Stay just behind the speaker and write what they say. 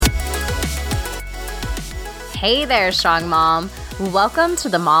Hey there, Strong Mom. Welcome to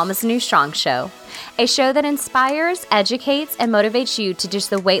the Mom is New Strong show, a show that inspires, educates, and motivates you to ditch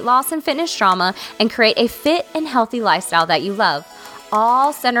the weight loss and fitness drama and create a fit and healthy lifestyle that you love,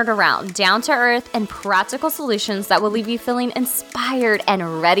 all centered around down-to-earth and practical solutions that will leave you feeling inspired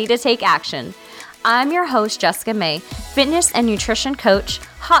and ready to take action. I'm your host, Jessica May, fitness and nutrition coach,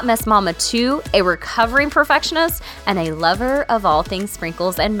 hot mess mama too, a recovering perfectionist, and a lover of all things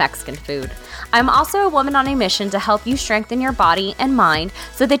sprinkles and Mexican food. I'm also a woman on a mission to help you strengthen your body and mind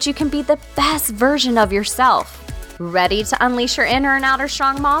so that you can be the best version of yourself. Ready to unleash your inner and outer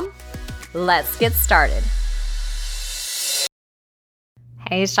strong mom? Let's get started.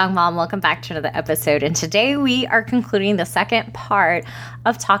 Hey, Strong Mom, welcome back to another episode. And today we are concluding the second part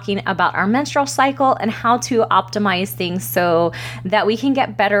of talking about our menstrual cycle and how to optimize things so that we can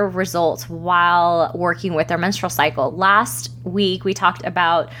get better results while working with our menstrual cycle. Last week, we talked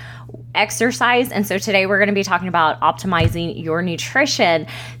about exercise. And so today we're going to be talking about optimizing your nutrition.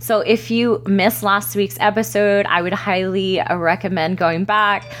 So if you missed last week's episode, I would highly recommend going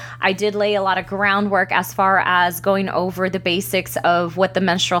back. I did lay a lot of groundwork as far as going over the basics of what the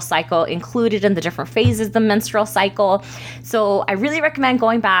menstrual cycle included in the different phases of the menstrual cycle. So I really recommend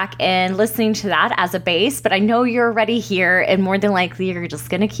going back and listening to that as a base, but I know you're already here and more than likely you're just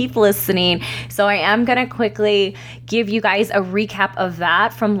going to keep listening. So I am going to quickly give you guys a recap of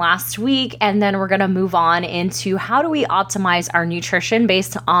that from last week, and then we're going to move on into how do we optimize our nutrition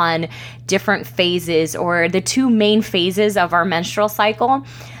based on different phases or the two main phases of our menstrual cycle.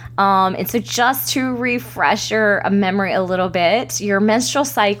 And so just to refresh your memory a little bit, your menstrual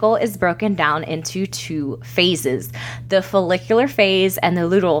cycle is broken down into two phases, the follicular phase and the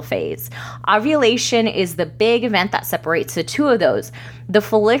luteal phase. Ovulation is the big event that separates the two of those. The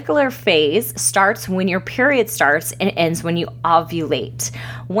follicular phase starts when your period starts and ends when you ovulate.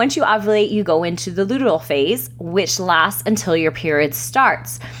 Once you ovulate, you go into the luteal phase, which lasts until your period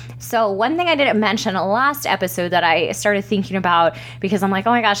starts. So one thing I didn't mention in the last episode that I started thinking about, because I'm like, oh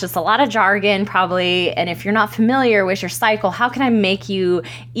my gosh, it's a lot of jargon probably. And if you're not familiar with your cycle, how can I make you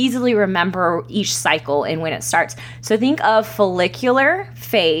easily remember each cycle and when it starts? So think of follicular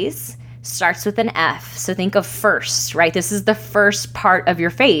phase starts with an F. So think of first, right? This is the first part of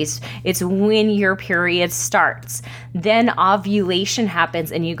your phase. It's when your period starts. Then ovulation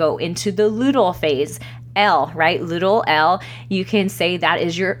happens and you go into the luteal phase. L, right? Luteal L, you can say that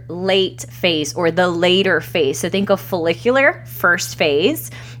is your late phase or the later phase. So think of follicular, first phase,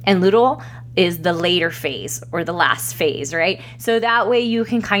 and luteal is the later phase or the last phase, right? So that way you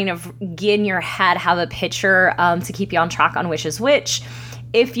can kind of get in your head, have a picture to keep you on track on which is which.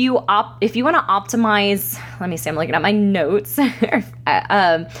 If you want to optimize, let me see, I'm looking at my notes.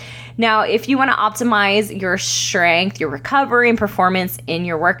 Now, if you want to optimize your strength, your recovery, and performance in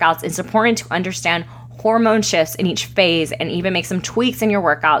your workouts, it's important to understand hormone shifts in each phase and even make some tweaks in your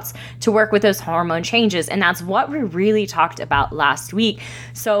workouts to work with those hormone changes. And that's what we really talked about last week.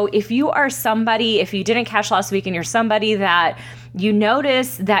 So if you didn't catch last week and you're somebody that you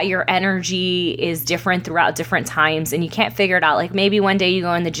notice that your energy is different throughout different times and you can't figure it out. Like maybe one day you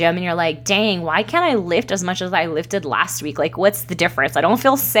go in the gym and you're like, dang, why can't I lift as much as I lifted last week? Like, what's the difference? I don't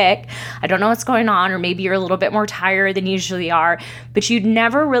feel sick. I don't know what's going on. Or maybe you're a little bit more tired than you usually are, but you'd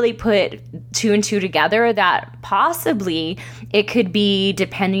never really put two and two together that possibly it could be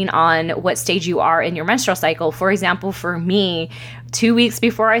depending on what stage you are in your menstrual cycle. For example, for me, 2 weeks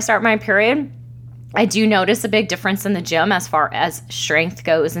before I start my period, I do notice a big difference in the gym as far as strength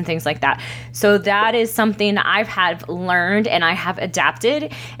goes and things like that. So that is something I've had learned and I have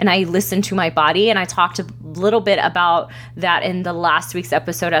adapted and I listen to my body. And I talked a little bit about that in the last week's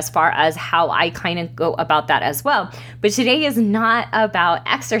episode as far as how I kind of go about that as well. But today is not about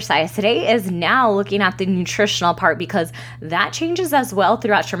exercise. Today is now looking at the nutritional part because that changes as well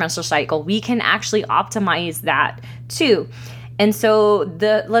throughout your menstrual cycle. We can actually optimize that too. And so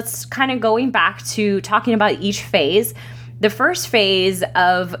let's kind of going back to talking about each phase. The first phase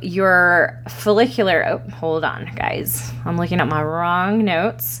of your follicular, hold on, guys. I'm looking at my wrong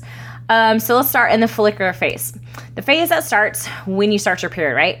notes. So let's start in the follicular phase. The phase that starts when you start your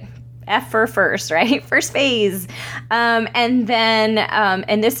period, right? F for first, right? First phase. And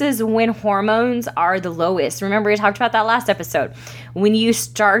this is when hormones are the lowest. Remember, we talked about that last episode. When you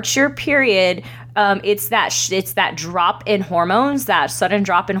start your period, it's that drop in hormones, that sudden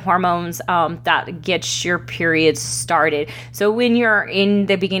drop in hormones that gets your period started. So when you're in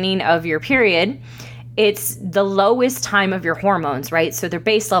the beginning of your period, it's the lowest time of your hormones, right? So they're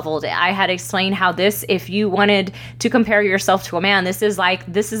base leveled. I had explained how this, if you wanted to compare yourself to a man, this is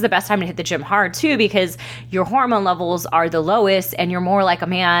the best time to hit the gym hard too, because your hormone levels are the lowest and you're more like a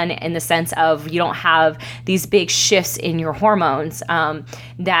man in the sense of you don't have these big shifts in your hormones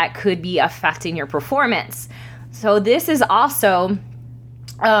that could be affecting your performance. So this is also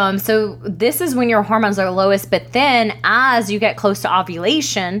this is when your hormones are lowest, but then as you get close to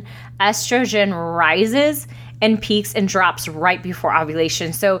ovulation, estrogen rises and peaks and drops right before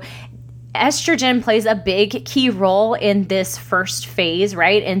ovulation. So estrogen plays a big key role in this first phase,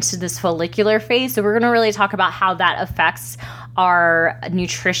 right, into this follicular phase. So we're going to really talk about how that affects our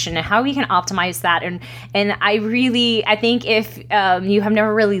nutrition and how we can optimize that. And I think if you have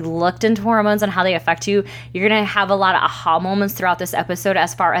never really looked into hormones and how they affect you, you're going to have a lot of aha moments throughout this episode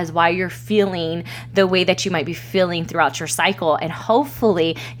as far as why you're feeling the way that you might be feeling throughout your cycle. And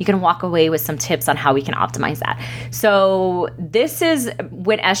hopefully you can walk away with some tips on how we can optimize that. So this is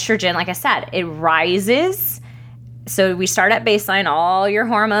when estrogen, like I said, it rises. So we start at baseline, all your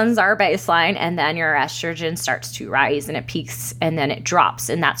hormones are baseline, and then your estrogen starts to rise and it peaks and then it drops.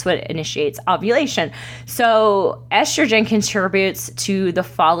 And that's what initiates ovulation. So estrogen contributes to the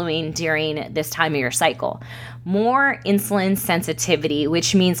following during this time of your cycle. More insulin sensitivity,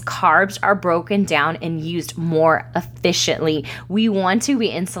 which means carbs are broken down and used more efficiently. We want to be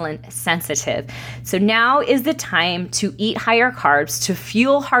insulin sensitive. So now is the time to eat higher carbs to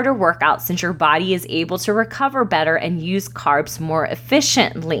fuel harder workouts, since your body is able to recover better and use carbs more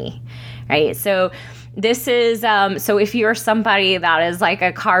efficiently, right? So this is, so if you're somebody that is like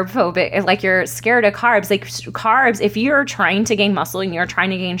a carb phobic, like you're scared of carbs, like carbs, if you're trying to gain muscle and you're trying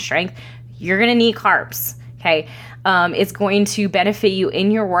to gain strength, you're going to need carbs. Okay. It's going to benefit you in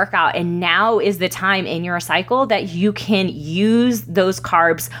your workout. And now is the time in your cycle that you can use those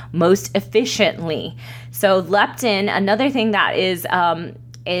carbs most efficiently. So leptin, another thing that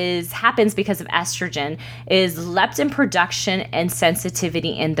happens because of estrogen is leptin production and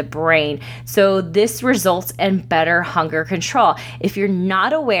sensitivity in the brain. So this results in better hunger control. If you're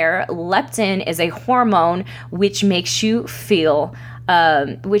not aware, leptin is a hormone which makes you feel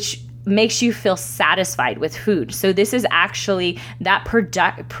satisfied with food. So this is actually that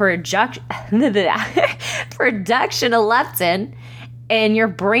production of leptin, and your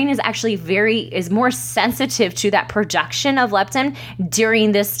brain is actually is more sensitive to that production of leptin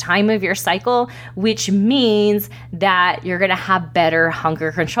during this time of your cycle, which means that you're going to have better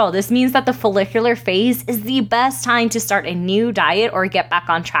hunger control. This means that the follicular phase is the best time to start a new diet or get back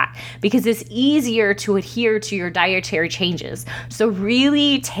on track, because it's easier to adhere to your dietary changes. So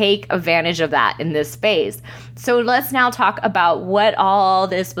really take advantage of that in this phase. So let's now talk about what all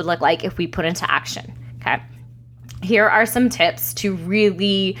this would look like if we put into action. Okay. Here are some tips to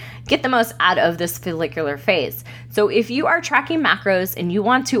really get the most out of this follicular phase. So if you are tracking macros and you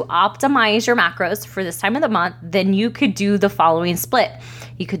want to optimize your macros for this time of the month, then you could do the following split.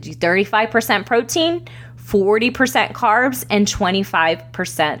 You could do 35% protein, 40% carbs, and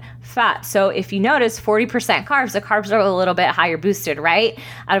 25% fat. So if you notice 40% carbs, the carbs are a little bit higher boosted, right?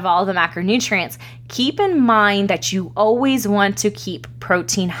 Out of all the macronutrients. Keep in mind that you always want to keep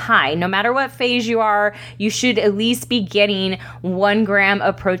protein high. No matter what phase you are, you should at least be getting 1 gram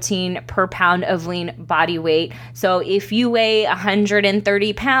of protein per pound of lean body weight. So if you weigh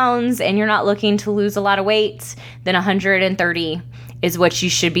 130 pounds and you're not looking to lose a lot of weight, then 130 is what you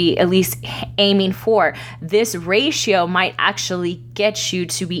should be at least aiming for. This ratio might actually get you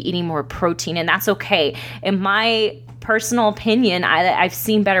to be eating more protein, and that's okay. In my personal opinion, I've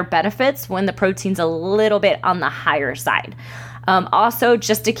seen better benefits when the protein's a little bit on the higher side. Also,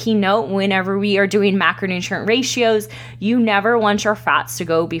 just a key note, whenever we are doing macronutrient ratios, you never want your fats to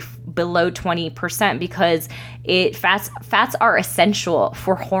go below 20%, because fats are essential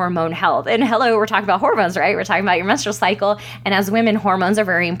for hormone health. And hello, we're talking about hormones, right? We're talking about your menstrual cycle. And as women, hormones are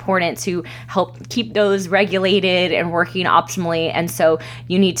very important to help keep those regulated and working optimally. And so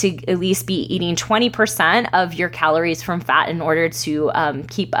you need to at least be eating 20% of your calories from fat in order to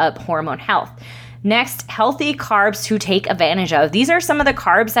keep up hormone health. Next, healthy carbs to take advantage of. These are some of the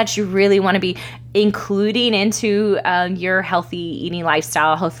carbs that you really want to be including into your healthy eating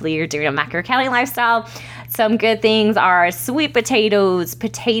lifestyle. Hopefully you're doing a macro-counting lifestyle. Some good things are sweet potatoes,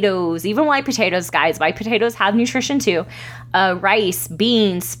 even white potatoes, guys. White potatoes have nutrition too. Rice,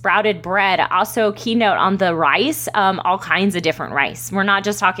 beans, sprouted bread. Also, keynote on the rice, all kinds of different rice. We're not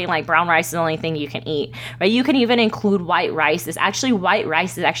just talking like brown rice is the only thing you can eat, right? You can even include white rice. White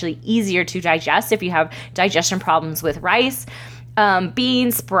rice is actually easier to digest if you have digestion problems with rice.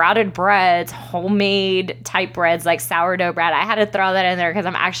 beans, sprouted breads, homemade type breads like sourdough bread. I had to throw that in there because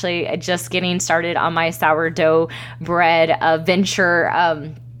I'm actually just getting started on my sourdough bread venture.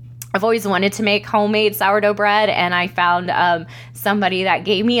 I've always wanted to make homemade sourdough bread, and I found somebody that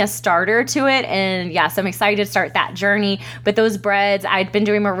gave me a starter to it. And yes, I'm excited to start that journey. But those breads, I'd been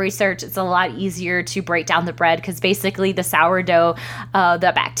doing more research. It's a lot easier to break down the bread because basically the sourdough,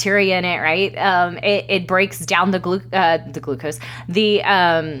 the bacteria in it, right? It breaks down the glucose,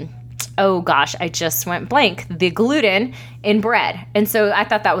 oh gosh, I just went blank, the gluten in bread. And so I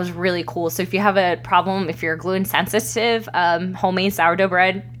thought that was really cool. So if you have a problem, if you're gluten sensitive, homemade sourdough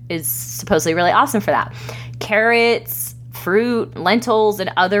bread is supposedly really awesome for that. Carrots, fruit, lentils, and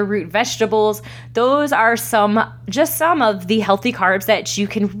other root vegetables. Those are some of the healthy carbs that you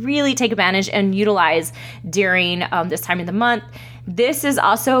can really take advantage and utilize during this time of the month. This is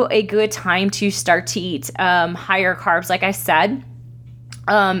also a good time to start to eat higher carbs, like I said.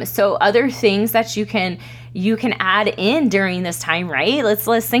 So other things that you can add in during this time, right?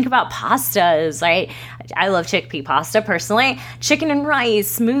 Let's think about pastas, right? I love chickpea pasta personally. Chicken and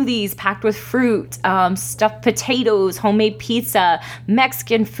rice, smoothies packed with fruit, stuffed potatoes, homemade pizza,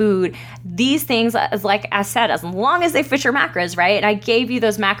 Mexican food. These things, as like I said, as long as they fit your macros, right? And I gave you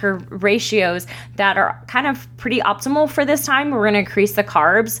those macro ratios that are kind of pretty optimal for this time. We're going to increase the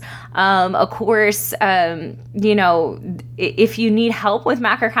carbs. Of course, if you need help with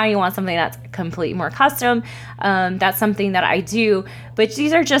macro counting, you want something that's completely more custom. That's something that I do. But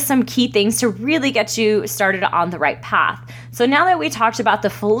these are just some key things to really get you started on the right path. So now that we talked about the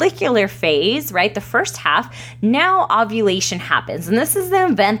follicular phase, right, the first half, now ovulation happens. And this is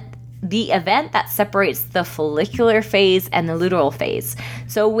the event that separates the follicular phase and the luteal phase.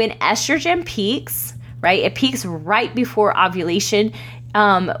 So when estrogen peaks, right, it peaks right before ovulation.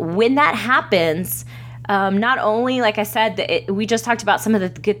 When that happens, not only, like I said, we just talked about some of the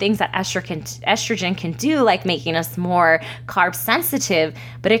good things that estrogen can do, like making us more carb sensitive,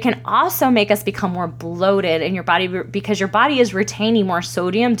 but it can also make us become more bloated in your body because your body is retaining more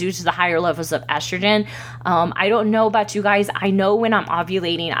sodium due to the higher levels of estrogen. I don't know about you guys. I know when I'm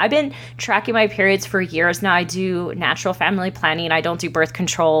ovulating, I've been tracking my periods for years now. I do natural family planning. I don't do birth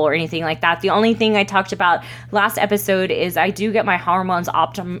control or anything like that. The only thing I talked about last episode is I do get my hormones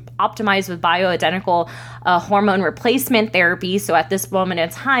optimized with bioidentical hormone replacement therapy. So at this moment in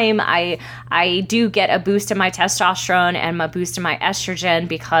time, I do get a boost in my testosterone and a boost in my estrogen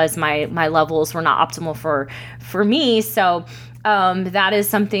because my levels were not optimal for me. So that is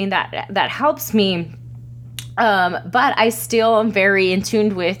something that helps me. But I still am very in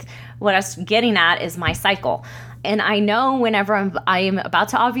tune with what I was getting at is my cycle. And I know whenever I am about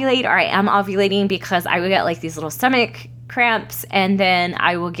to ovulate or I am ovulating because I would get like these little stomach cramps and then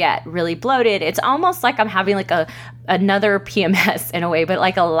I will get really bloated. It's almost like I'm having like another PMS in a way, but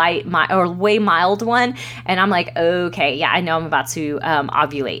like a light or way mild one. And I'm like, okay, yeah, I know I'm about to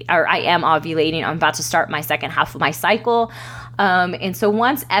ovulate, or I am ovulating. I'm about to start my second half of my cycle. And so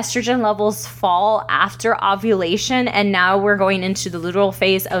once estrogen levels fall after ovulation, and now we're going into the luteal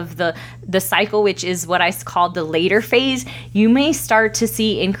phase of the cycle, which is what I called the later phase, you may start to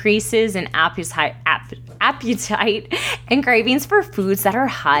see increases in appetite and cravings for foods that are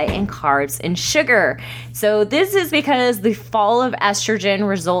high in carbs and sugar. So this is because the fall of estrogen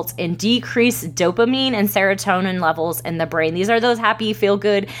results in decreased dopamine and serotonin levels in the brain. These are those happy,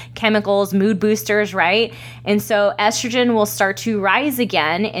 feel-good chemicals, mood boosters, right? And so estrogen will start to rise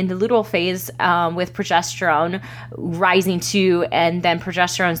again in the luteal phase with progesterone rising too, and then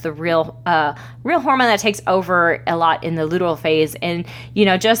progesterone is the real hormone that takes over a lot in the luteal phase. And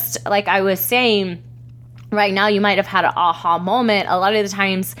just like I was saying, right now, you might have had an aha moment. A lot of the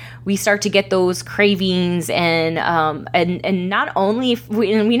times we start to get those cravings and not only,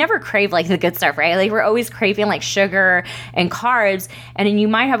 we never crave like the good stuff, right? Like we're always craving like sugar and carbs. And then you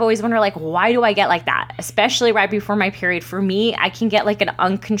might have always wondered like, why do I get like that? Especially right before my period. For me, I can get like an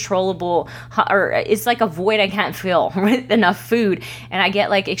uncontrollable, or it's like a void I can't fill with enough food. And I get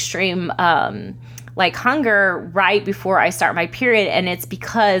like extreme like hunger right before I start my period. And it's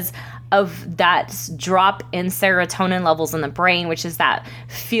because of that drop in serotonin levels in the brain, which is that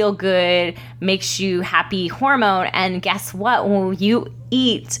feel good, makes you happy hormone. And guess what? When you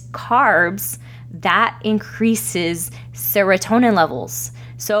eat carbs, that increases serotonin levels.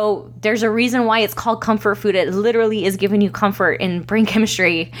 So there's a reason why it's called comfort food. It literally is giving you comfort in brain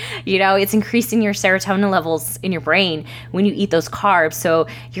chemistry. It's increasing your serotonin levels in your brain when you eat those carbs. So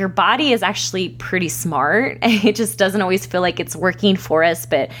your body is actually pretty smart. It just doesn't always feel like it's working for us,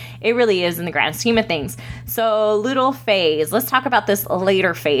 but it really is in the grand scheme of things. So luteal phase, let's talk about this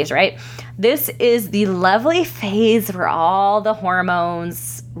later phase, right? This is the lovely phase where all the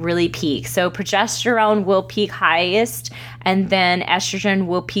hormones really peak. So progesterone will peak highest, and then estrogen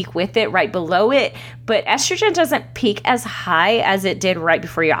will peak with it right below it. But estrogen doesn't peak as high as it did right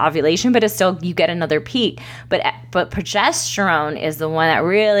before your ovulation, but it's still, you get another peak. But progesterone is the one that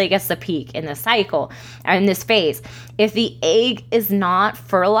really gets the peak in the cycle, in this phase. If the egg is not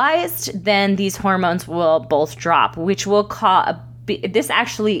fertilized, then these hormones will both drop, which will cause this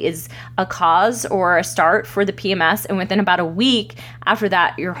actually is a cause or a start for the PMS. And within about a week after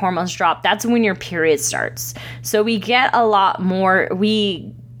that, your hormones drop. That's when your period starts. So we got a lot more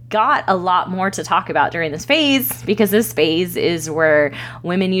to talk about during this phase, because this phase is where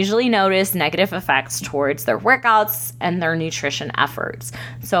women usually notice negative effects towards their workouts and their nutrition efforts.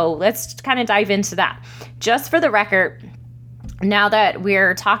 So let's kind of dive into that. Just for the record, now that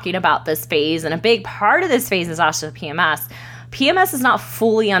we're talking about this phase, and a big part of this phase is also PMS is not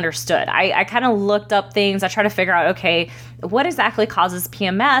fully understood. I kind of looked up things. I try to figure out, okay, what exactly causes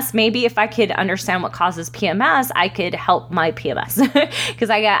PMS? Maybe if I could understand what causes PMS, I could help my PMS. Because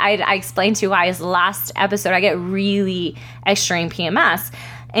I explained to you guys last episode, I get really extreme PMS.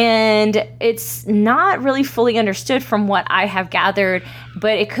 And it's not really fully understood from what I have gathered,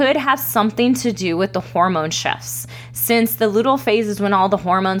 but it could have something to do with the hormone shifts. Since the luteal phase is when all the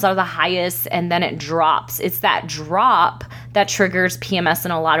hormones are the highest and then it drops. It's that drop that triggers PMS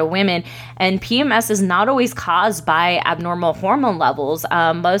in a lot of women. And PMS is not always caused by abnormal hormone levels.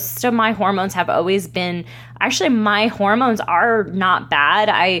 Most of my hormones have always been, actually my hormones are not bad.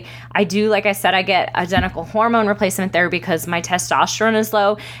 I do, like I said, I get identical hormone replacement therapy because my testosterone is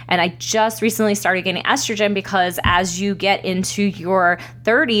low. And I just recently started getting estrogen because as you get into your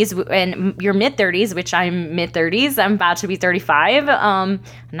 30s and your mid 30s, which I'm mid 30s, I'm about to be 35.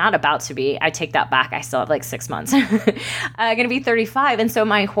 Not about to be, I take that back. I still have like 6 months. I'm going to be 35. And so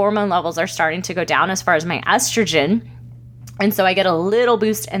my hormone levels are starting to go down as far as my estrogen. And so I get a little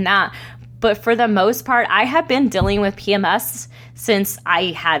boost in that. But for the most part, I have been dealing with PMS since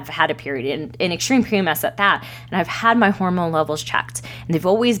I have had a period, in extreme PMS at that. And I've had my hormone levels checked and they've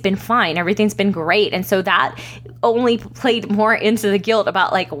always been fine. Everything's been great. And so that only played more into the guilt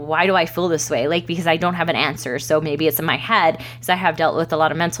about like, why do I feel this way? Like, because I don't have an answer. So maybe it's in my head because I have dealt with a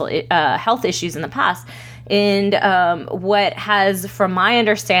lot of mental health issues in the past. And what has, from my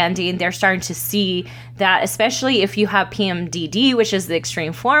understanding, they're starting to see that, especially if you have PMDD, which is the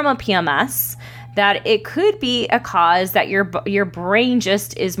extreme form of PMS, that it could be a cause that your brain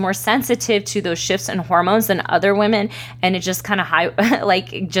just is more sensitive to those shifts in hormones than other women, and it just kind of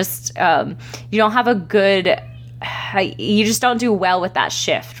you don't have a good. You just don't do well with that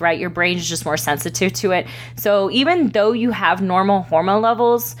shift, right? Your brain is just more sensitive to it. So even though you have normal hormone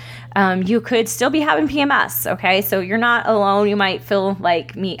levels, you could still be having PMS, okay? So you're not alone. You might feel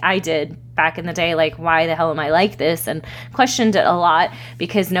like me, I did back in the day, like, why the hell am I like this? And questioned it a lot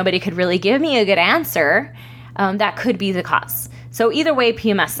because nobody could really give me a good answer. That could be the cause. So either way,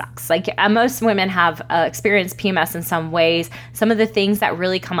 PMS sucks. Like most women have experienced PMS in some ways. Some of the things that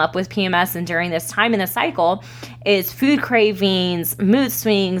really come up with PMS and during this time in the cycle is food cravings, mood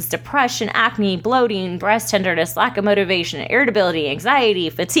swings, depression, acne, bloating, breast tenderness, lack of motivation, irritability, anxiety,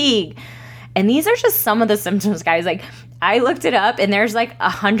 fatigue. And these are just some of the symptoms, guys. Like I looked it up and there's like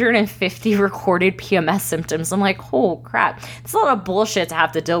 150 recorded PMS symptoms. I'm like, oh crap. It's a lot of bullshit to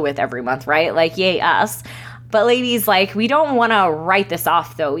have to deal with every month, right? Like, yay us. But ladies, like, we don't want to write this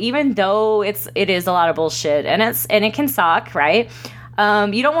off though, even though it is a lot of bullshit and it can suck, right?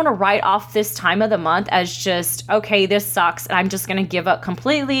 You don't want to write off this time of the month as just, okay, this sucks and I'm just going to give up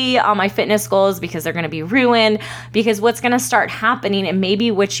completely on my fitness goals because they're going to be ruined. Because what's going to start happening, and maybe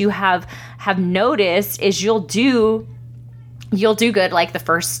what you have noticed, is you'll do good like the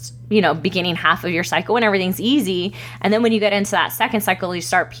first, beginning half of your cycle when everything's easy. And then when you get into that second cycle, you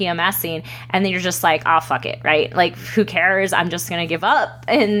start PMSing and then you're just like, oh, fuck it, right? Like, who cares? I'm just going to give up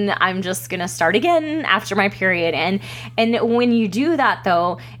and I'm just going to start again after my period. And when you do that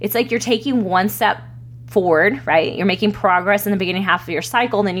though, it's like you're taking one step forward, right? You're making progress in the beginning half of your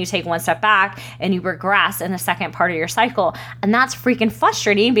cycle, then you take one step back and you regress in the second part of your cycle. And that's freaking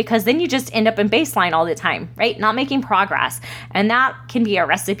frustrating because then you just end up in baseline all the time, right? Not making progress. And that can be a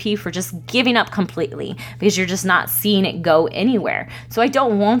recipe for just giving up completely because you're just not seeing it go anywhere. So I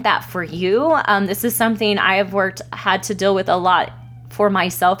don't want that for you. This is something I have had to deal with a lot for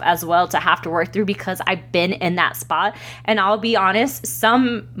myself as well to have to work through, because I've been in that spot. And I'll be honest,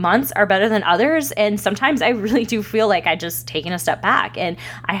 some months are better than others. And sometimes I really do feel like I just taken a step back, and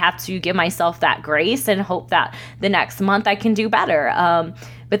I have to give myself that grace and hope that the next month I can do better.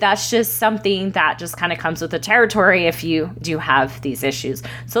 But that's just something that just kind of comes with the territory if you do have these issues.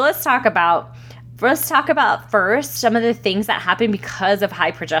 So let's talk about first some of the things that happen because of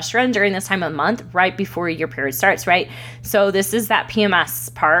high progesterone during this time of month, right before your period starts, right? So this is that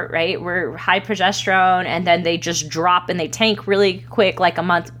PMS part, right? Where high progesterone, and then they just drop and they tank really quick, like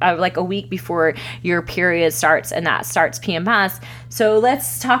a week before your period starts, and that starts PMS. So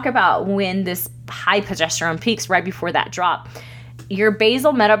let's talk about when this high progesterone peaks right before that drop. Your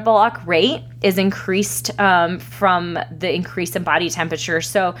basal metabolic rate is increased from the increase in body temperature.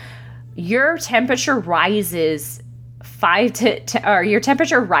 So your temperature rises your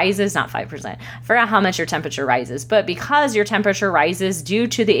temperature rises, not 5%. I forgot how much your temperature rises, but because your temperature rises due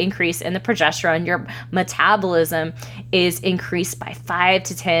to the increase in the progesterone, your metabolism is increased by 5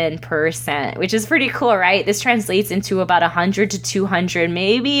 to 10%, which is pretty cool, right? This translates into about 100 to 200,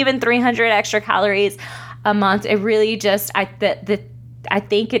 maybe even 300 extra calories a month. It really just, I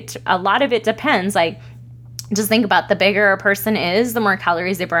think a lot of it depends. Like, just think about, the bigger a person is, the more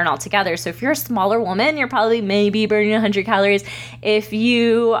calories they burn altogether. So if you're a smaller woman, you're probably maybe burning 100 calories. If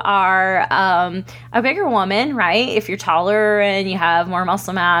you are a bigger woman, right? If you're taller and you have more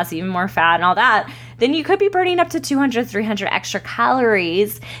muscle mass, even more fat and all that, then you could be burning up to 200, 300 extra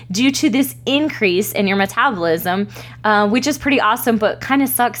calories due to this increase in your metabolism, which is pretty awesome, but kind of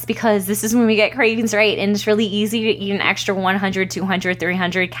sucks because this is when we get cravings, right? And it's really easy to eat an extra 100, 200,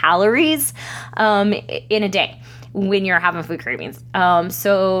 300 calories in a day when you're having food cravings.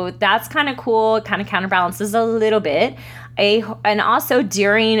 So that's kind of cool. It kind of counterbalances a little bit. And also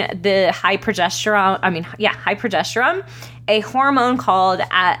during the high progesterone, a hormone called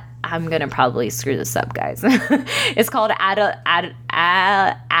I'm going to probably screw this up, guys. It's called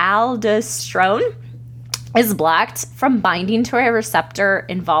aldosterone. Is blocked from binding to a receptor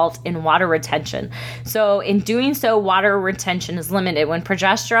involved in water retention. So in doing so, water retention is limited. When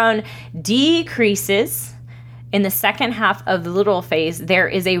progesterone decreases in the second half of the luteal phase, there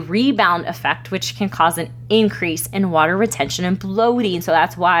is a rebound effect, which can cause an increase in water retention and bloating. So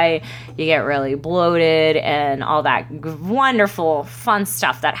that's why you get really bloated and all that wonderful, fun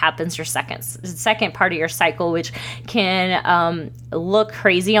stuff that happens your second part of your cycle, which can look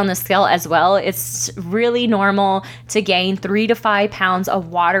crazy on the scale as well. It's really normal to gain 3 to 5 pounds of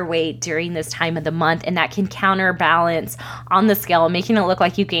water weight during this time of the month, and that can counterbalance on the scale, making it look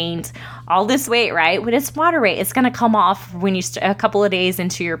like you gained all this weight, right? But it's water weight. It's going to come off when you a couple of days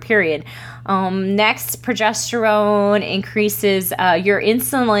into your period. Next, progesterone increases. Your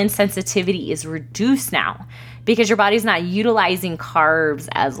insulin sensitivity is reduced now because your body's not utilizing carbs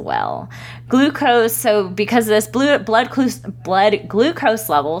as well. Glucose, so because of this, blood glucose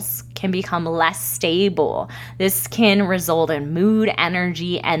levels can become less stable. This can result in mood,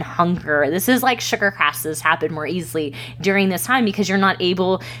 energy, and hunger. This is like sugar crashes happen more easily during this time because you're not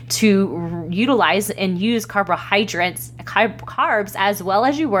able to utilize and use carbs as well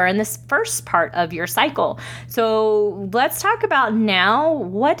as you were in this first part of your cycle. So let's talk about now,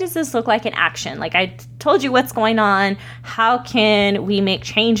 what does this look like in action? Like I told you what's going on. How can we make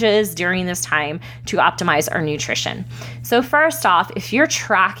changes during this time to optimize our nutrition? So first off, if you're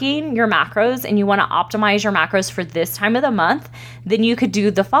tracking your macros and you want to optimize your macros for this time of the month, then you could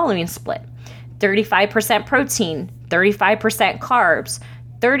do the following split: 35% protein, 35% carbs,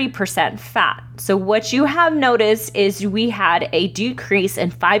 30% fat. So what you have noticed is we had a decrease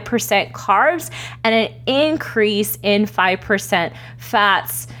in 5% carbs and an increase in 5%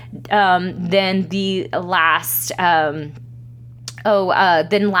 fats than the last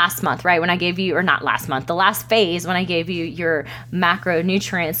then last month, right? When I gave you, or not last month, the last phase when I gave you your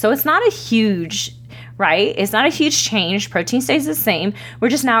macronutrients. So it's not a huge, right? It's not a huge change. Protein stays the same. We're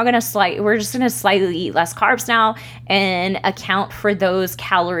just going to slightly eat less carbs now and account for those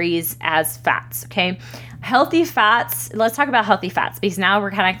calories as fats. Okay. Healthy fats. Let's talk about healthy fats because now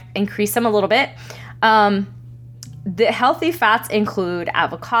we're kind of increase them a little bit. The healthy fats include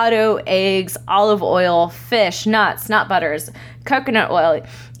avocado, eggs, olive oil, fish, nuts, nut butters, coconut oil.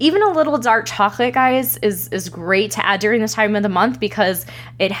 Even a little dark chocolate, guys, is great to add during this time of the month because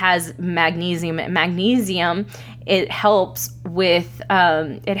it has magnesium. Magnesium It helps with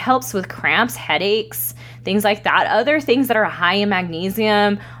cramps, headaches, things like that. Other things that are high in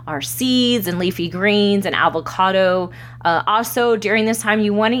magnesium are seeds and leafy greens and avocado. Also, during this time,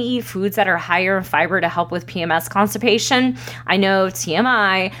 you want to eat foods that are higher in fiber to help with PMS constipation. I know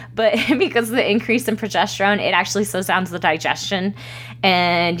TMI, but because of the increase in progesterone, it actually slows down the digestion,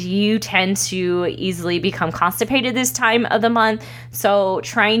 and you tend to easily become constipated this time of the month. So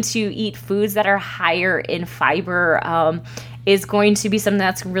trying to eat foods that are higher in fiber is going to be something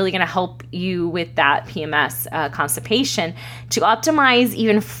that's really going to help you with that PMS constipation. To optimize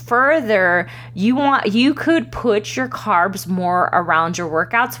even further, you could put your carbs more around your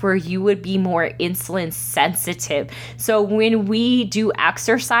workouts where you would be more insulin sensitive. So when we do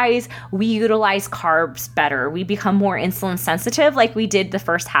exercise, we utilize carbs better. We become more insulin sensitive like we did the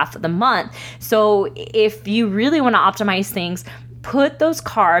first half of the month. So if you really want to optimize things, put those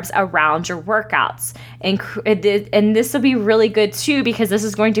carbs around your workouts. And this will be really good too, because this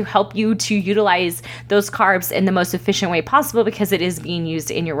is going to help you to utilize those carbs in the most efficient way possible, because it is being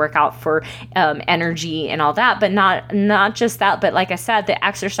used in your workout for energy and all that. But not just that, but like I said, the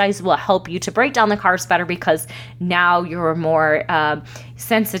exercise will help you to break down the carbs better, because now you're more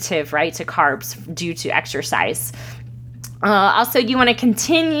sensitive, right, to carbs due to exercise. Also, you want to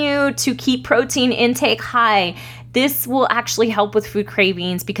continue to keep protein intake high. This will actually help with food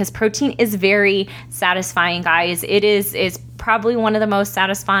cravings, because protein is very satisfying, guys. It is probably one of the most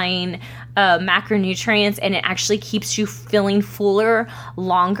satisfying macronutrients, and it actually keeps you feeling fuller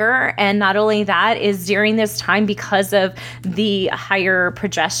longer. And not only that, is during this time, because of the higher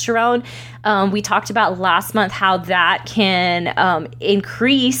progesterone, we talked about last month how that can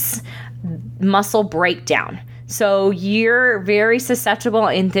increase muscle breakdown. So you're very susceptible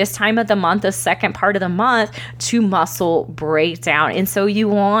in this time of the month, the second part of the month, to muscle breakdown. And so you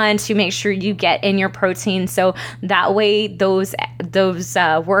want to make sure you get in your protein, so that way those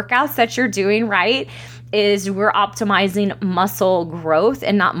workouts that you're doing, right, is we're optimizing muscle growth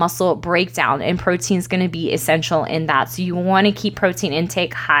and not muscle breakdown. And protein is going to be essential in that. So you want to keep protein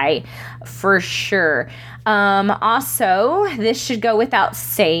intake high for sure. Also, this should go without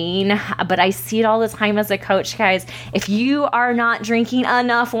saying, but I see it all the time as a coach, guys. If you are not drinking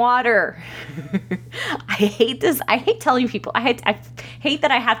enough water, I hate this. I hate telling people. I hate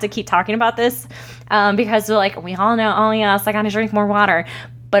that I have to keep talking about this, because they're like, we all know, oh yes, I got to drink more water.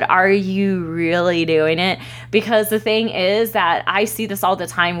 But are you really doing it? Because the thing is that I see this all the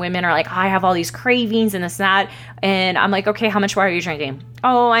time. Women are like, oh, I have all these cravings and this and that. And I'm like, okay, how much water are you drinking?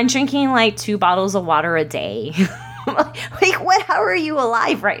 Oh, I'm drinking like 2 bottles of water a day. Like, what? How are you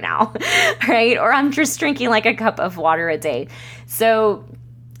alive right now? Right? Or I'm just drinking like a cup of water a day. So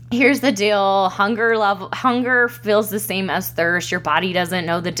here's the deal. Hunger feels the same as thirst. Your body doesn't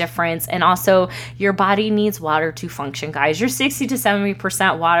know the difference. And also, your body needs water to function, guys. You're 60 to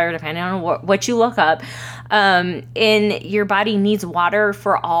 70% water, depending on what you look up. And your body needs water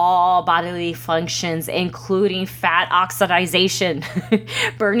for all bodily functions, including fat oxidation,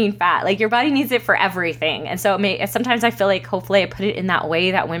 burning fat. Like, your body needs it for everything. And so sometimes I feel like, hopefully I put it in that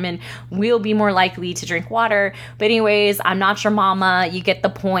way that women will be more likely to drink water. But anyways, I'm not your mama. You get the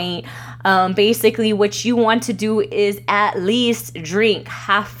point. Basically, what you want to do is at least drink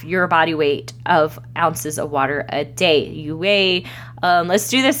half your body weight of ounces of water a day. You weigh, let's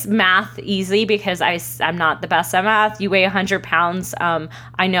do this math easy, because I'm not the best at math. You weigh 100 pounds.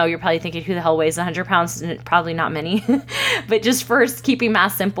 I know you're probably thinking, who the hell weighs 100 pounds? Probably not many. But just first, keeping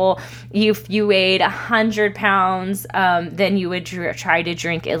math simple, if you weighed 100 pounds, then you would try to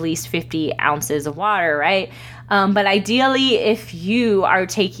drink at least 50 ounces of water, right? But ideally, if you are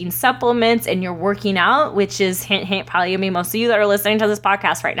taking supplements and you're working out, which is, hint, hint, probably going to be most of you that are listening to this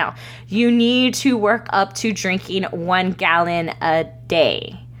podcast right now, you need to work up to drinking 1 gallon a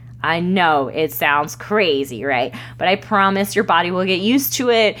day. I know it sounds crazy, right? But I promise your body will get used to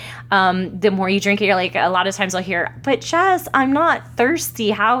it. The more you drink it, you're like, a lot of times I'll hear, but Jess, I'm not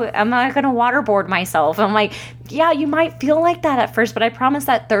thirsty. How am I going to waterboard myself? I'm like, yeah, you might feel like that at first, but I promise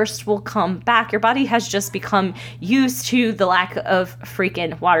that thirst will come back. Your body has just become used to the lack of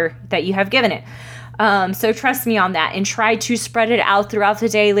freaking water that you have given it. So trust me on that, and try to spread it out throughout the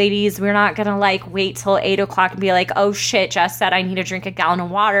day, ladies. We're not going to wait till 8 o'clock and be like, oh shit, Jess said I need to drink a gallon of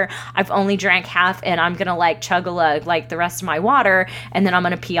water. I've only drank half, and I'm going to chug a lug the rest of my water, and then I'm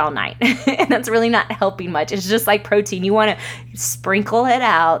going to pee all night. And that's really not helping much. It's just like protein. You want to sprinkle it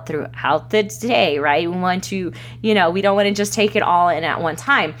out throughout the day, right? We want to, we don't want to just take it all in at one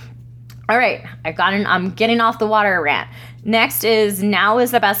time. All right, I'm getting off the water rant. Next is now is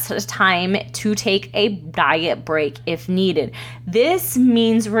the best time to take a diet break if needed. This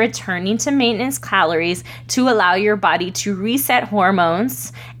means returning to maintenance calories to allow your body to reset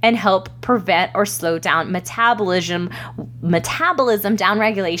hormones and help prevent or slow down metabolism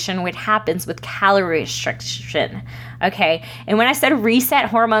downregulation, which happens with calorie restriction. Okay. And when I said reset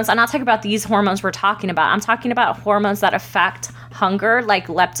hormones, I'm not talking about these hormones we're talking about. I'm talking about hormones that affect hunger, like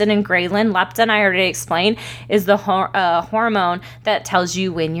leptin and ghrelin. Leptin, I already explained, is the hormone that tells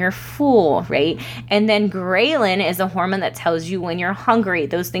you when you're full, right? And then ghrelin is a hormone that tells you when you're hungry.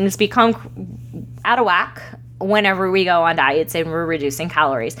 Those things become out of whack whenever we go on diets and we're reducing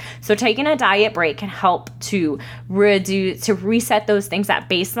calories. So taking a diet break can help to reset those things at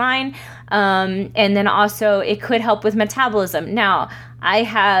baseline. And then also it could help with metabolism. Now, I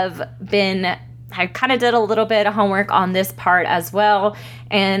kind of did a little bit of homework on this part as well.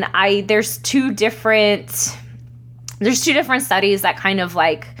 And there's two different studies that kind of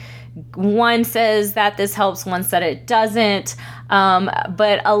like, one says that this helps, one said it doesn't.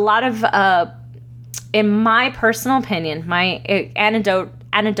 But a lot of, in my personal opinion, my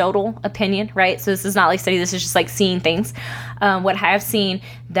anecdotal opinion, right? So this is not like study, this is just like seeing things. What I have seen,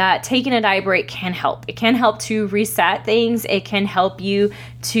 that taking a diet break can help. It can help to reset things. It can help you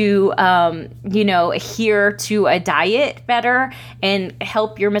to, adhere to a diet better and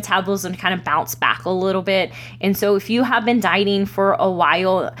help your metabolism kind of bounce back a little bit. And so if you have been dieting for a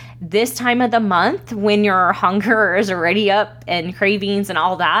while, this time of the month when your hunger is already up and cravings and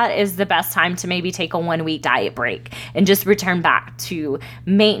all that is the best time to maybe take a 1 week diet break and just return back to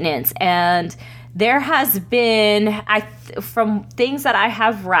maintenance. And there has been, from things that I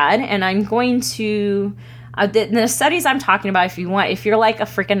have read, and I'm going to, the studies I'm talking about, if you're like a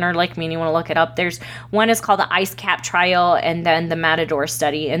freaking nerd like me and you want to look it up, there's one is called the IceCap trial and then the Matador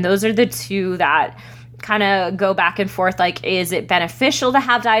study. And those are the two that kind of go back and forth. Like, is it beneficial to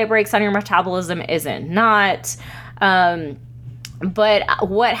have diet breaks on your metabolism? Is it not? But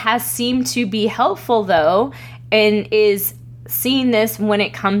what has seemed to be helpful though, and is seeing this when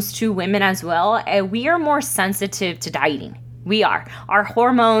it comes to women as well, we are more sensitive to dieting. We are. Our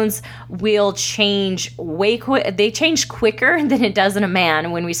hormones will change they change quicker than it does in a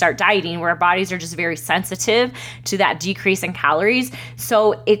man when we start dieting, where our bodies are just very sensitive to that decrease in calories.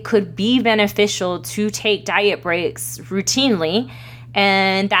 So it could be beneficial to take diet breaks routinely.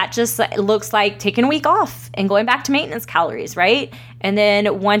 And that just looks like taking a week off and going back to maintenance calories, right? And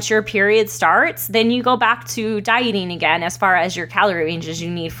then once your period starts, then you go back to dieting again as far as your calorie ranges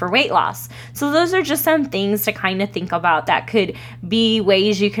you need for weight loss. So those are just some things to kind of think about that could be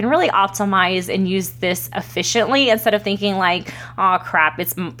ways you can really optimize and use this efficiently instead of thinking like, oh crap,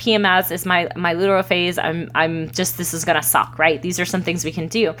 it's PMS, it's my luteal phase, this is gonna suck, right? These are some things we can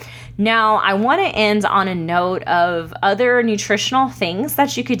do. Now, I want to end on a note of other nutritional things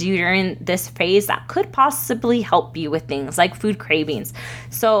that you could do during this phase that could possibly help you with things like food cravings.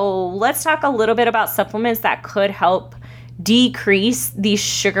 So let's talk a little bit about supplements that could help decrease these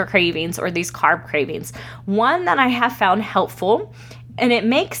sugar cravings or these carb cravings. One that I have found helpful, and it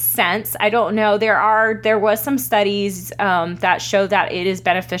makes sense. I don't know. There was some studies that show that it is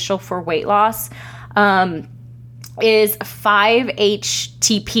beneficial for weight loss. Is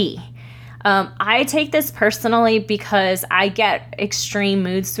 5-HTP. I take this personally because I get extreme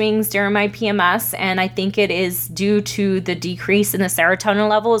mood swings during my PMS, and I think it is due to the decrease in the serotonin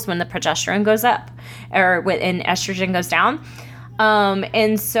levels when the progesterone goes up or when estrogen goes down.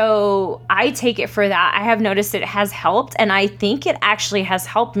 And so I take it for that. I have noticed it has helped, and I think it actually has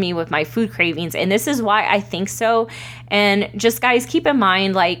helped me with my food cravings. And this is why I think so. And just guys, keep in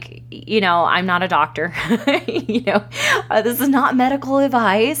mind, like, I'm not a doctor, this is not medical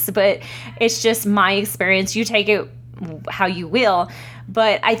advice, but it's just my experience. You take it how you will,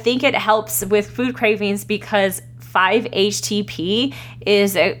 but I think it helps with food cravings because 5-HTP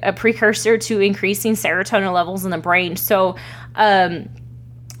is a precursor to increasing serotonin levels in the brain. So,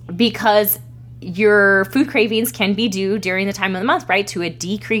 because your food cravings can be due during the time of the month, right, to a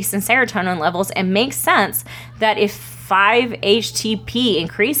decrease in serotonin levels, it makes sense that if 5-HTP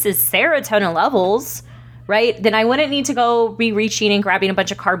increases serotonin levels, right, then I wouldn't need to go be reaching and grabbing a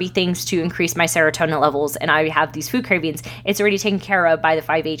bunch of carby things to increase my serotonin levels, and I have these food cravings. It's already taken care of by the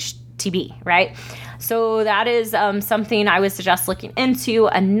 5-HTP, right? So that is something I would suggest looking into.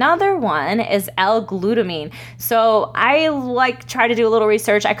 Another one is L-glutamine. So I try to do a little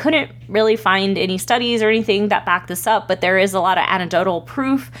research. I couldn't really find any studies or anything that back this up, but there is a lot of anecdotal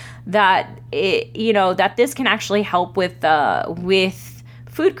proof that that this can actually help with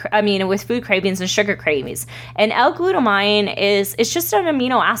food cravings and sugar cravings. And L-glutamine it's just an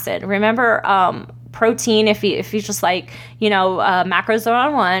amino acid. Remember, protein, if you just like, macros are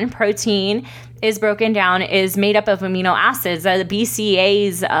on one, protein is broken down, is made up of amino acids. The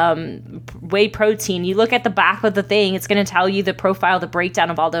BCAA's whey protein, you look at the back of the thing, it's going to tell you the profile, the breakdown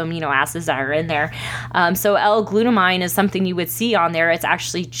of all the amino acids that are in there. So L-glutamine is something you would see on there. It's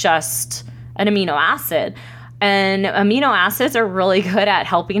actually just an amino acid. And amino acids are really good at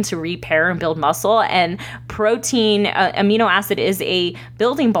helping to repair and build muscle. And protein, amino acid is a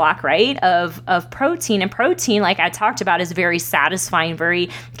building block, right, of protein. And protein, like I talked about, is very satisfying,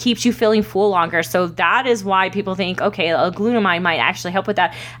 keeps you feeling full longer. So that is why people think, okay, L-glutamine might actually help with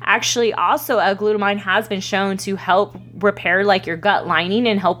that. Actually, also, L-glutamine has been shown to help repair like your gut lining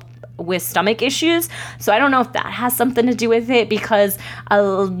and help with stomach issues. So I don't know if that has something to do with it, because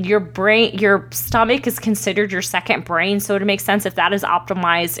your stomach is considered your second brain. So it makes sense if that is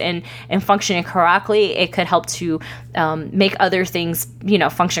optimized and functioning correctly, it could help to make other things,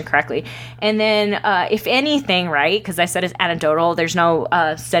 function correctly. And then if anything, right, because I said it's anecdotal, there's no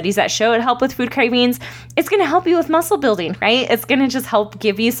studies that show it help with food cravings. It's going to help you with muscle building, right? It's going to just help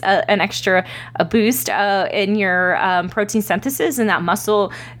give you an extra boost in your protein synthesis and that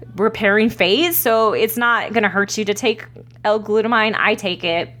muscle repairing phase. So it's not going to hurt you to take L-glutamine. I take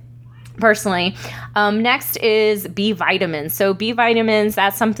it personally. Next is B vitamins. So B vitamins,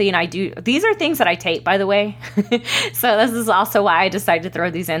 that's something I do. These are things that I take, by the way. So this is also why I decided to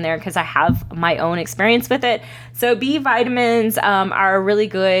throw these in there, because I have my own experience with it. So B vitamins are really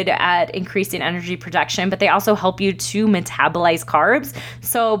good at increasing energy production, but they also help you to metabolize carbs.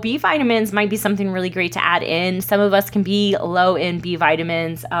 So B vitamins might be something really great to add in. Some of us can be low in B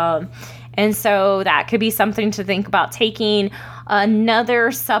vitamins. And so that could be something to think about taking.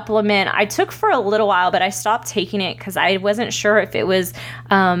 Another supplement I took for a little while, but I stopped taking it because I wasn't sure if it was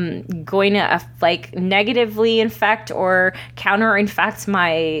going to negatively infect or counter-infect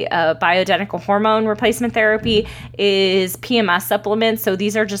my bioidentical hormone replacement therapy, is PMS supplements. So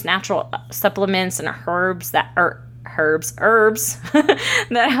these are just natural supplements and herbs that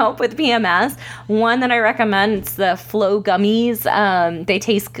help with PMS. One that I recommend is the Flow gummies. They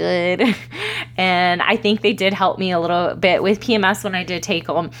taste good, and I think they did help me a little bit with PMS when I did take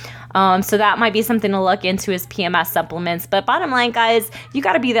them. So that might be something to look into, is PMS supplements. But bottom line, guys, you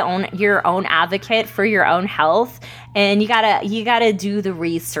got to be your own advocate for your own health, and you gotta do the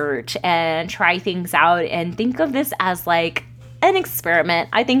research and try things out, and think of this as like an experiment.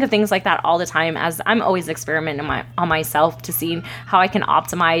 I think of things like that all the time, as I'm always experimenting on myself to see how I can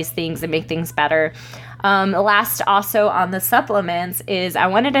optimize things and make things better. Last, also on the supplements, is I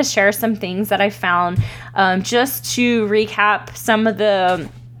wanted to share some things that I found, just to recap some of the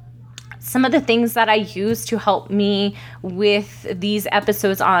things that I use to help me with these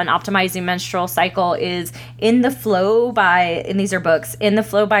episodes on optimizing menstrual cycle. Is In the Flow and these are books, In the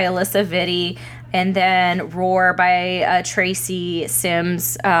Flow by Alyssa Vitti, and then Roar by Tracy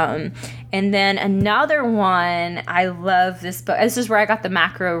Sims. And then another one, I love this book. This is where I got the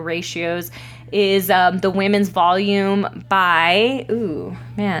macro ratios, is The Women's Volume by,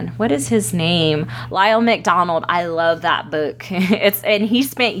 what is his name? Lyle McDonald. I love that book. And he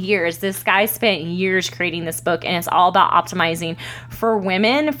spent years, this guy spent years creating this book, and it's all about optimizing for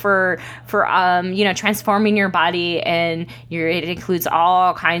women, for transforming your body, and it includes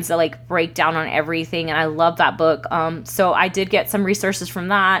all kinds of breakdown on everything. And I love that book. So I did get some resources from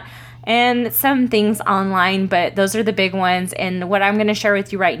that, and some things online, but those are the big ones. And what I'm going to share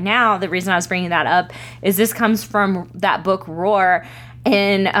with you right now, the reason I was bringing that up, is this comes from that book, Roar.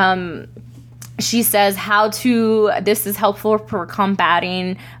 And she says this is helpful for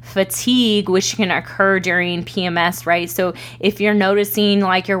combating fatigue, which can occur during PMS, right? So if you're noticing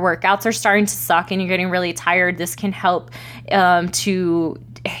your workouts are starting to suck and you're getting really tired, this can help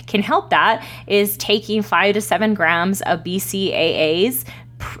that is taking 5 to 7 grams of BCAAs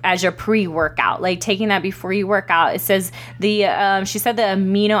as your pre-workout, taking that before you work out. It says she said the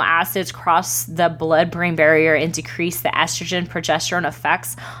amino acids cross the blood-brain barrier and decrease the estrogen progesterone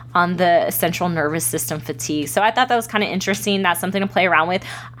effects on the central nervous system fatigue. So I thought that was kind of interesting. That's something to play around with.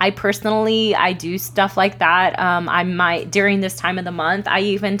 I do stuff like that. I might, during this time of the month, I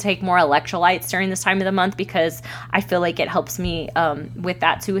even take more electrolytes during this time of the month, because I feel like it helps me with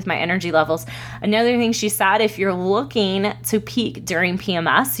that too, with my energy levels. Another thing she said, if you're looking to peak during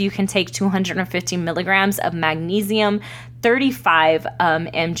PMS, you can take 250 milligrams of magnesium, 35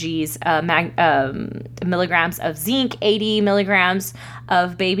 milligrams of zinc, 80 milligrams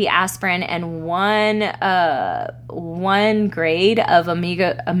of baby aspirin, and one grade of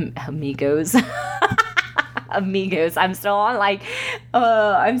amigos. Amigos. I'm still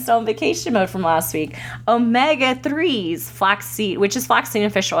on vacation mode from last week. Omega-3s, flaxseed, which is flaxseed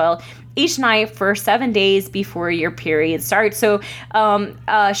and fish oil, each night for 7 days before your period starts. So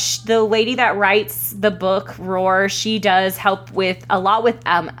the lady that writes the book, Roar, she does help with a lot with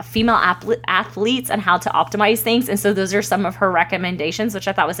female athletes and how to optimize things. And so those are some of her recommendations, which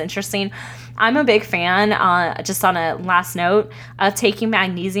I thought was interesting. I'm a big fan, just on a last note, of taking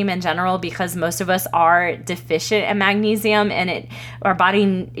magnesium in general, because most of us are deficient in magnesium, and our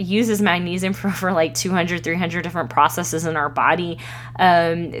body uses magnesium for like 200, 300 different processes in our body.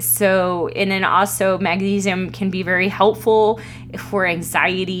 And then also magnesium can be very helpful for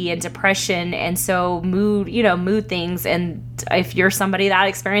anxiety and depression, and so mood things. And if you're somebody that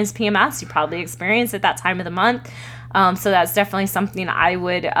experienced PMS, you probably experience it that time of the month. So that's definitely something I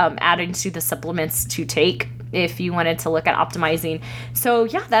would add into the supplements to take if you wanted to look at optimizing. So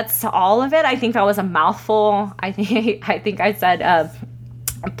yeah, that's all of it. I think that was a mouthful. I think I said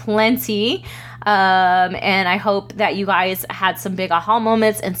plenty. And I hope that you guys had some big aha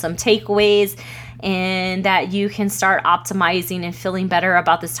moments and some takeaways, and that you can start optimizing and feeling better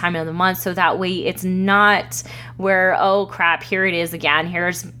about this time of the month. So that way it's not where, oh crap, here it is again.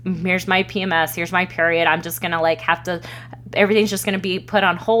 Here's my PMS. Here's my period. I'm just going to everything's just going to be put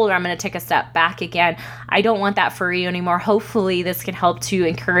on hold, or I'm going to take a step back again. I don't want that for you anymore. Hopefully this can help to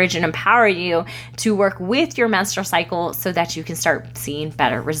encourage and empower you to work with your menstrual cycle so that you can start seeing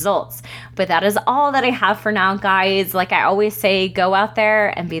better results. But that is all that I have for now, guys. Like I always say, go out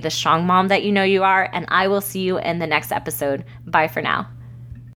there and be the strong mom that you know you are, and I will see you in the next episode. Bye for now.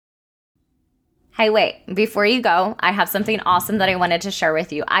 Hey, wait, before you go, I have something awesome that I wanted to share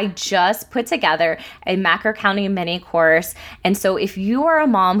with you. I just put together a macro counting mini course. And so if you are a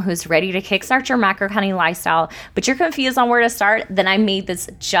mom who's ready to kickstart your macro counting lifestyle, but you're confused on where to start, then I made this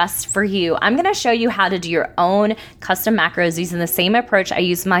just for you. I'm going to show you how to do your own custom macros using the same approach I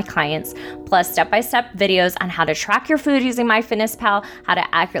use with my clients, plus step-by-step videos on how to track your food using MyFitnessPal, how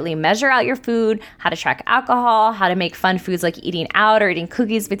to accurately measure out your food, how to track alcohol, how to make fun foods like eating out or eating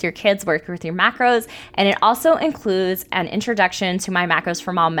cookies with your kids, work with your macros. And it also includes an introduction to my Macros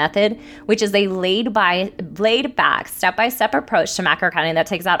for Mom method, which is a laid back, step-by-step approach to macro counting that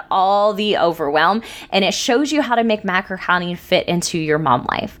takes out all the overwhelm, and it shows you how to make macro counting fit into your mom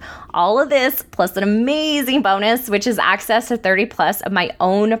life. All of this plus an amazing bonus, which is access to 30 plus of my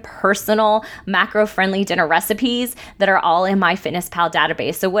own personal macro-friendly dinner recipes that are all in MyFitnessPal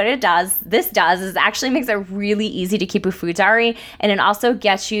database. So what this does is actually makes it really easy to keep a food diary, and it also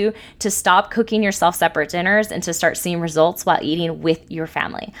gets you to stop cooking yourself separate dinners and to start seeing results while eating with your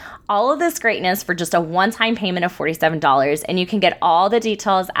family. All of this greatness for just a one-time payment of $47, and you can get all the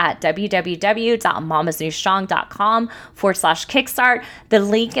details at www.mamasnewstrong.com/kickstart. The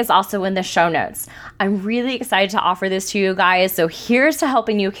link is also in the show notes. I'm really excited to offer this to you guys. So here's to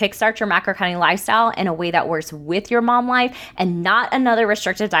helping you kickstart your macro counting lifestyle in a way that works with your mom life and not another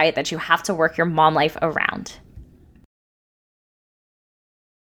restrictive diet that you have to work your mom life around.